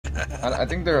I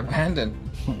think they're abandoned.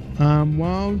 I'm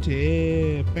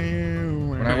wanted.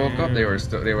 When I woke up, they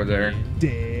were there.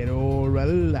 Dead or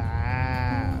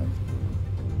alive.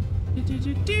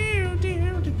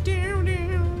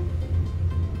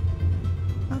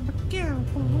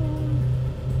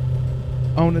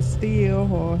 On a steel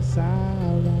horse I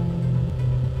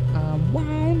ride. I'm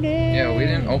wanted. Yeah, we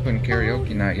didn't open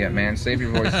karaoke night yet, man. Save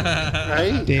your voices.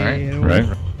 Right? Dead or-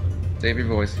 Right. Save your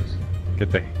voices.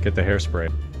 Get the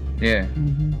hairspray. Yeah.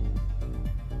 Mhm.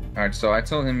 Alright, so I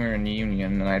told him we were in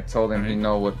Union, and I told him he'd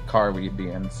know what car we'd be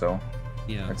in, so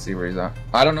Yeah. let's see where he's at.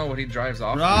 I don't know what he drives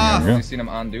off. Rough. I've only seen him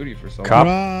on duty for so long. Cop.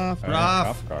 Rough.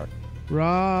 Rough. Cop car.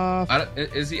 Rough.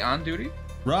 Is he on duty?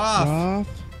 Rough. Rough.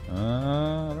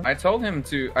 I told him if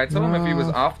he was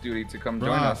Rough. off duty to come join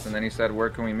Rough. us, and then he said, where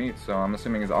can we meet? So I'm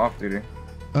assuming he's off duty.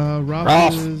 Rough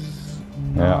Rough. is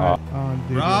Yeah, not on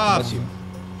duty. Rough.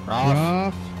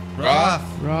 Rough. Rough.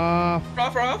 Rough.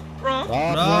 Rough. Rough.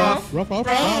 Rough. Rough. Rough.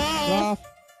 Rough.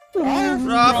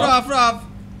 Rough. Rough.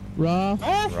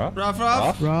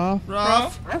 Rough. Rough.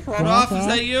 Rough. Rough. Rough. Is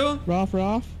that you? Rough.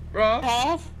 Rough. Rough.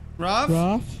 Rough. Rough.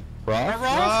 Rough.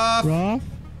 Rough.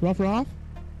 Rough. Rough.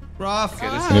 Rough. Okay,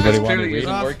 Anybody this want clearly to isn't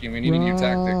read? working. We need a new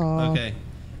tactic. Okay.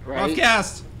 Rough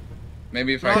cast.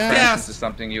 Maybe if I Rough crash cast. into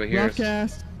something, you'll hear us.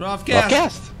 Roughcast. Rough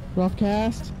cast.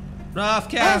 Roughcast. Rough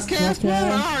cast. Roughcast.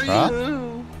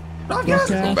 Rough Go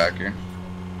cast. back here.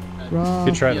 You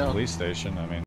could try the police station. I mean.